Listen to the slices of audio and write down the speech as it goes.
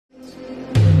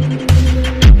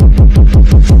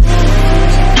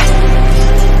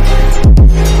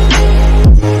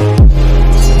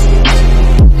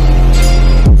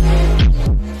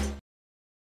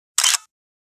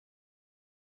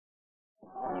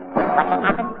What just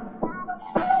happened?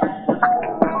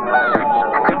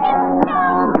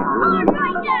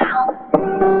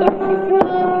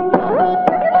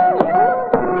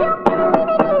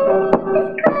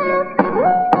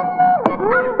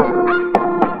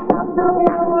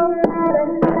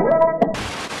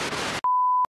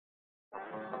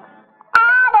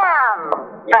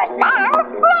 First man,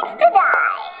 next to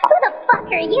die. Who the fuck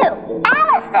are you?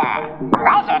 Alastor!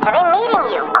 Pleasure to be meeting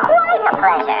you. Quite a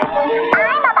pleasure.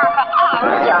 I'm about to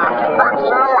end your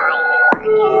fucking life.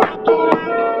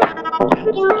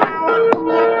 He's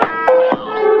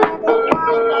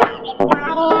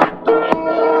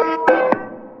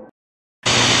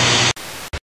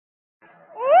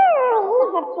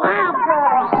a bad boy.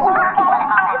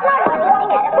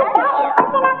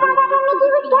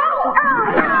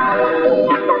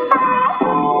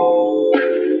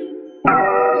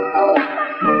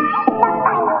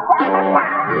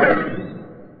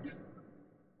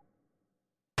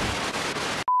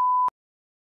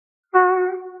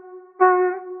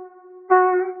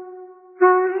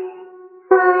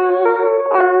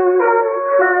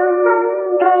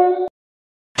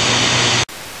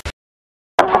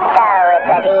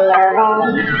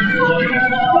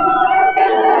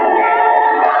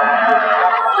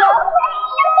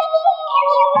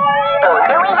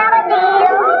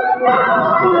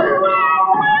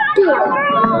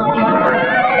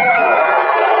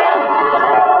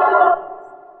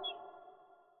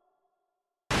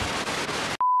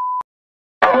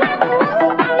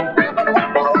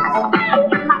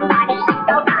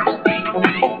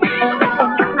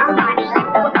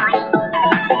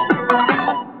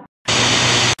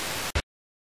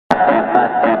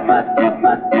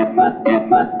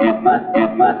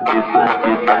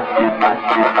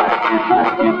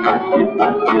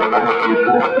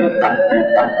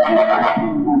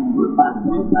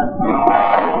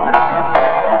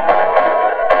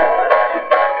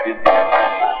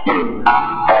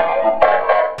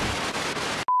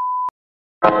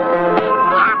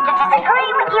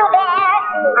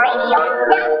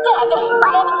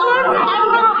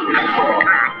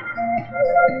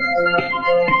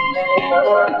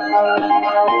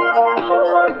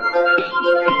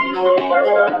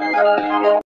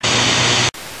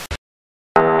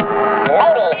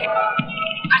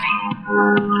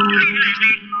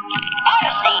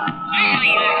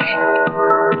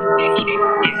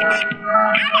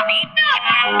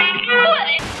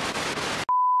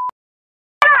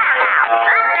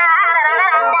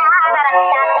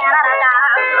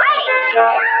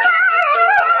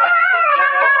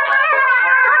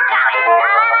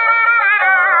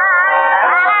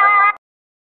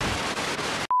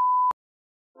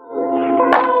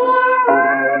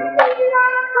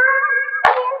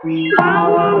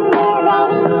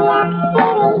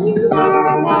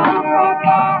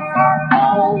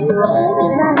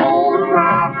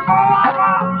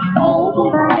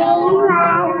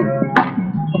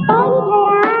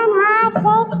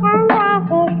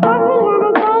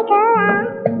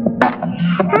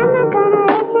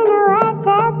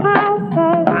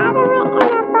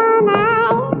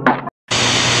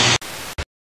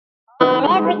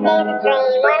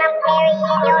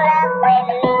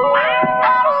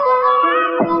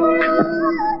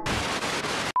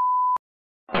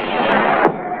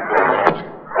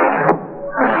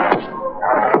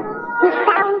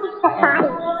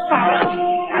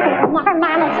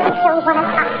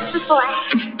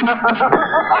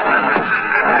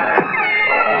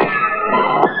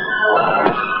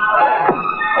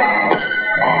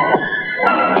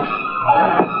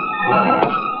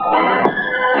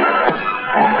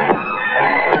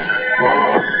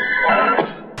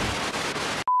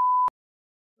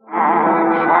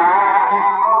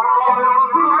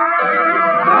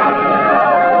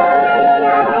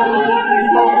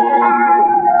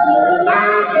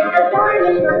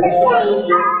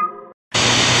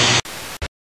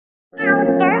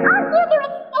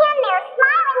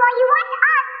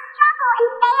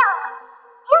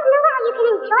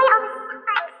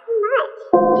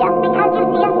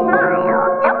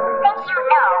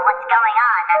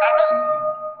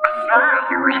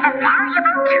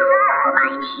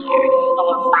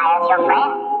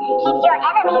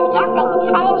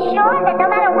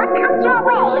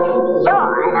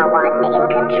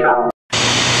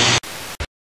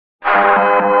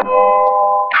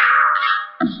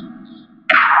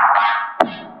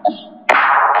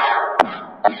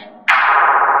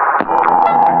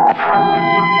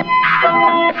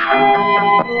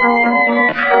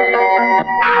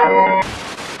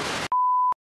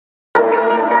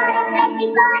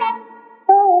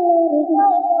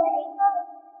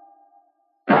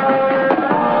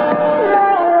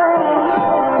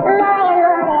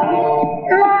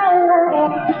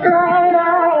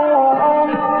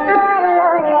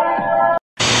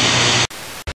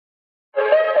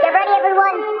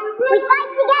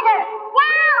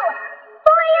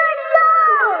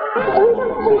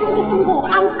 Angel's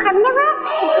independent, and Carmilla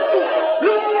is the chief.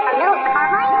 Carmilla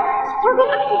Carmine? She killed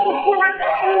an exorcist in the last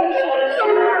extermination. She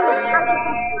knows how they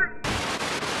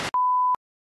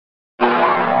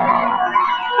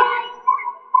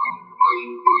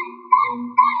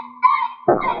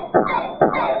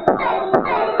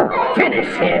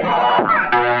Finish him!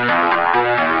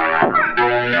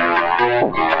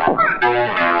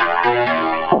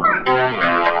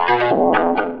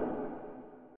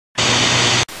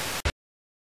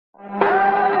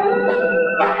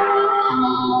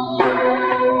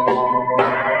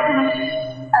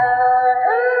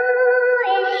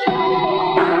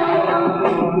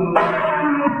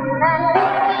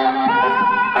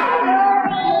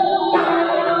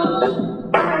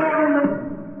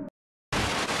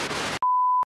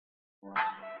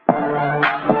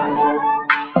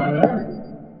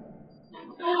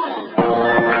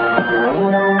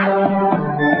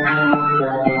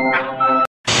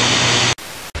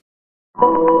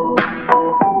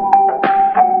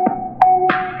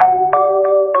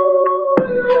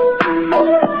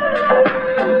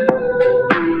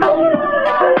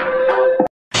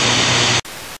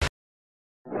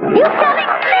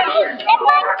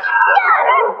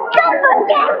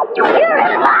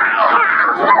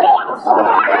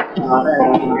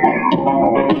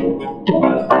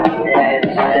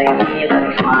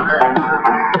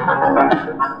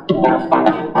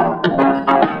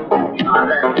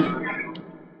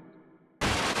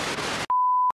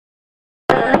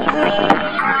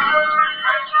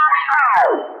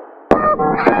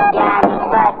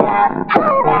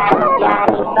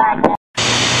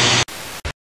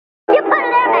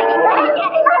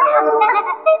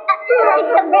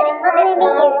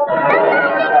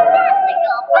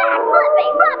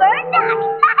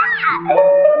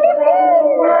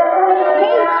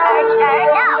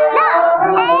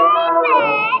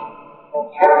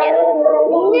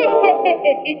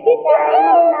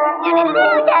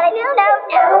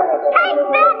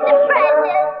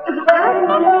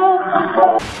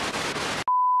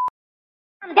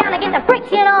 I'm down to get the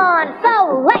friction on.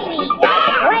 So, ladies, do you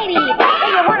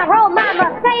want to roll my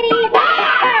Mercedes?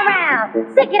 Turn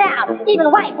around, stick it out.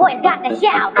 Even white boys got to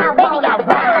shout. Now, baby, got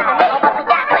roll in the middle, but you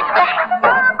got what's back.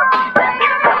 Roll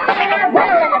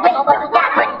in the middle, but you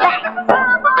got what's back.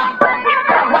 Roll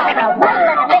in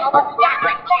the middle, but you got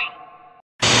what's back.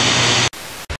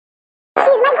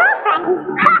 She's my girlfriend.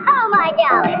 Oh, my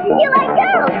darling. You like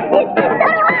girls. So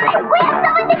do I. We have so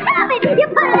much in common. You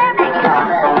put it there, baby.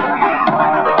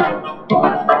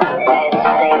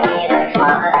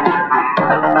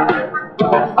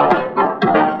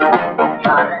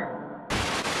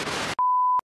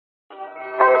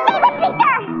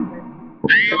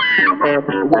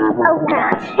 Oh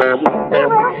gosh, they're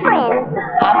little friends.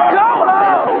 Go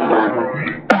home!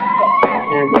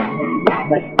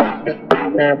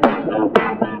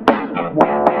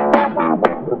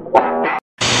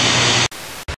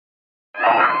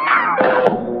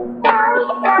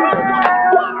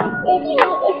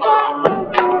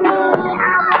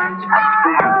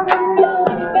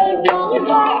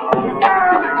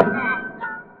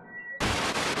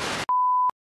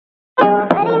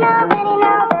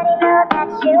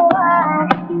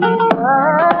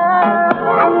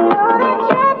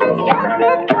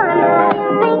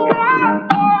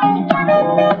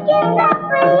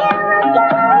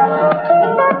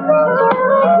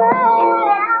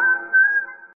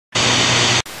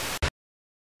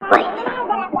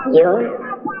 You're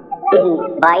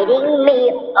inviting me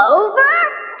over?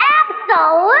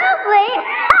 Absolutely!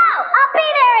 Oh, I'll be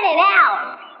there in an hour!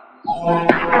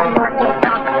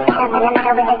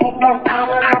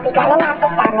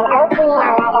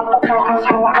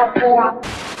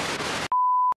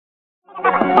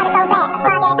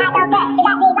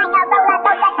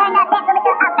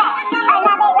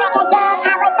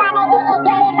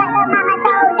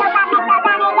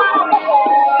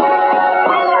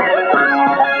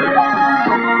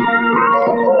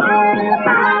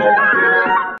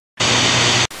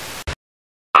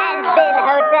 Hazbin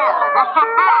Hotel. It was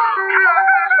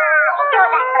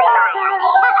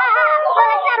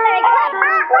actually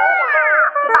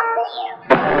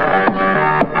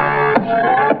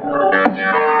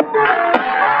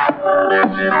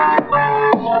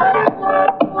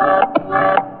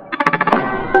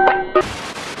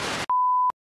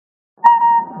idea.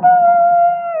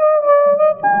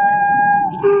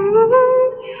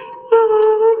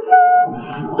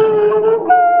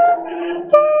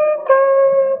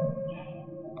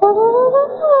 Well,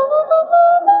 it's not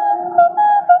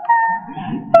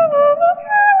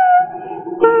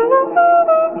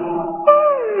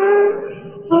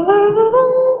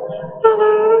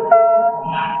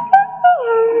very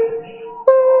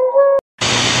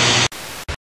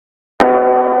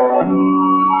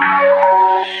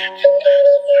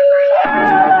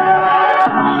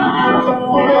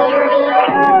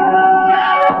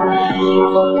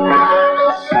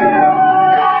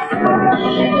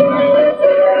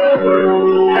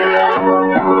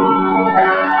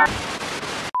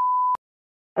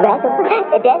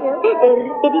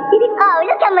Oh,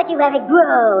 look how much you have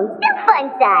grown. Still fun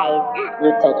size.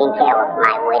 You taking care of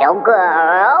my widow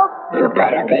girl? You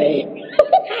better be.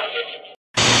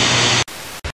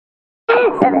 So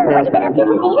this is what you've been up to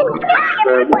this season?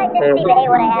 Your first wife didn't seem to hate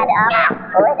what I had up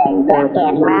for the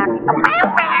second round.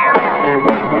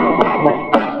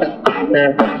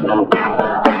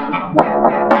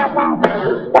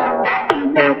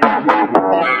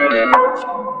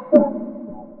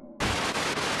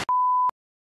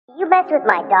 You messed with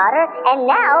my daughter, and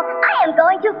now I am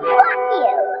going to fuck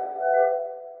you!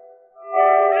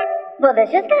 Well, this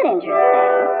just got interesting.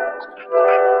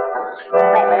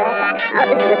 Wait, what? Oh,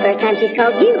 this is the first time she's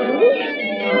called you.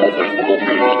 This has to be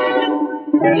perfect.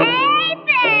 Hey,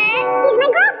 Beth! He's my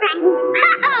girlfriend.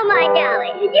 Oh, my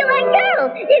darling. You like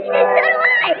girls. So do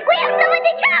I. We have so much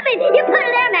in common. You put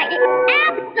it there, Maggie.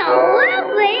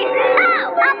 Absolutely.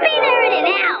 Oh, I'll be there in an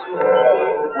hour.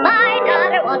 My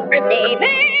daughter wants to see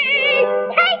me.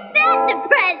 Take that, the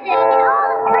present.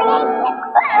 Creation.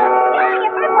 Well,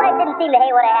 your first wife didn't seem to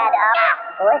hate what I had up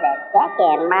for the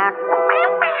second round.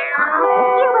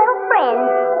 Your little friend.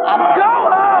 Go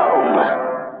home!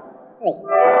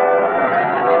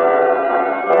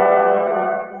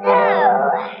 So,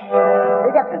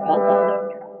 who's up for pancakes?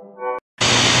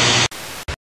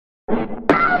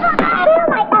 I feel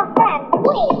like a friend,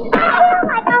 please. I feel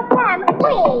like a friend,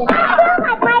 please. I feel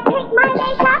like I take my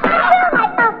makeup. I feel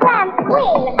like a friend,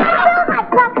 please. I feel like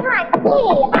the kind,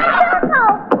 please. I feel so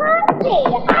pussy.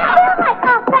 I feel like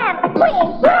a friend,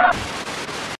 please.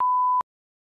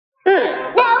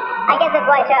 No, I guess that's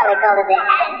why Charlie called it the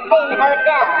Hazbin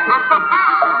Hotel.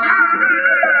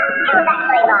 It was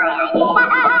actually my idea.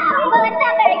 Well, it's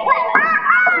not very clever.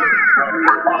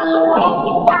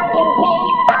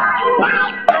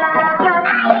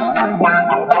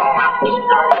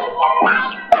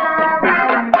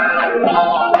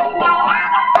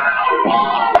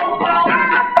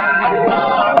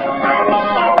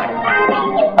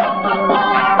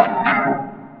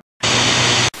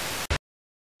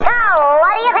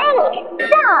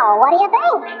 What do you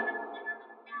think?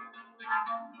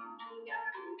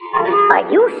 Are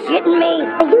you shitting me?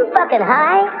 Are you fucking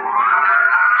high?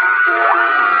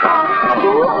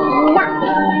 Do not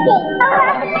think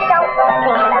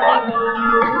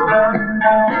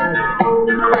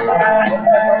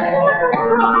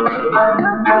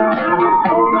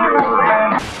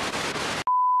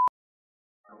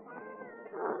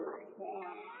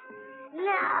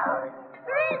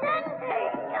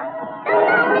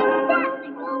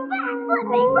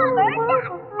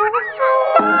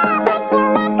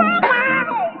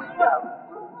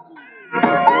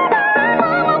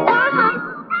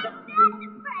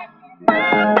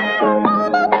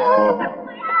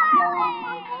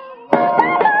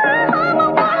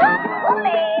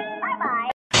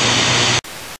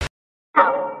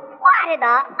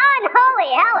about unholy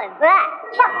hell is that?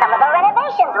 Just some of the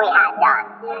renovations we had done.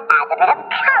 Adds a bit of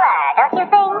color, don't you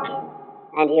think?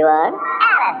 And you are?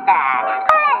 Alastor.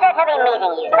 Pleasure to be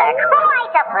meeting you, sir.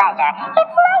 Quite a pleasure.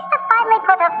 It's nice to finally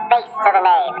put a face to the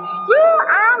name. You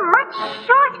are much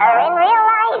shorter in real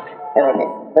life. Who is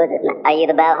this? Who is this? Are you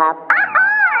the bellhop?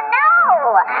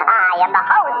 No! I am the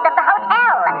host of the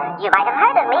hotel. You might have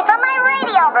heard of me from my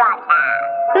radio broadcast.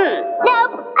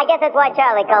 Nope. I guess that's why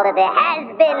Charlie called it the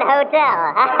Hazbin Hotel.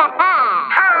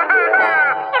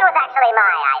 It was actually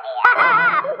my idea.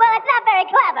 Well, it's not very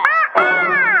clever.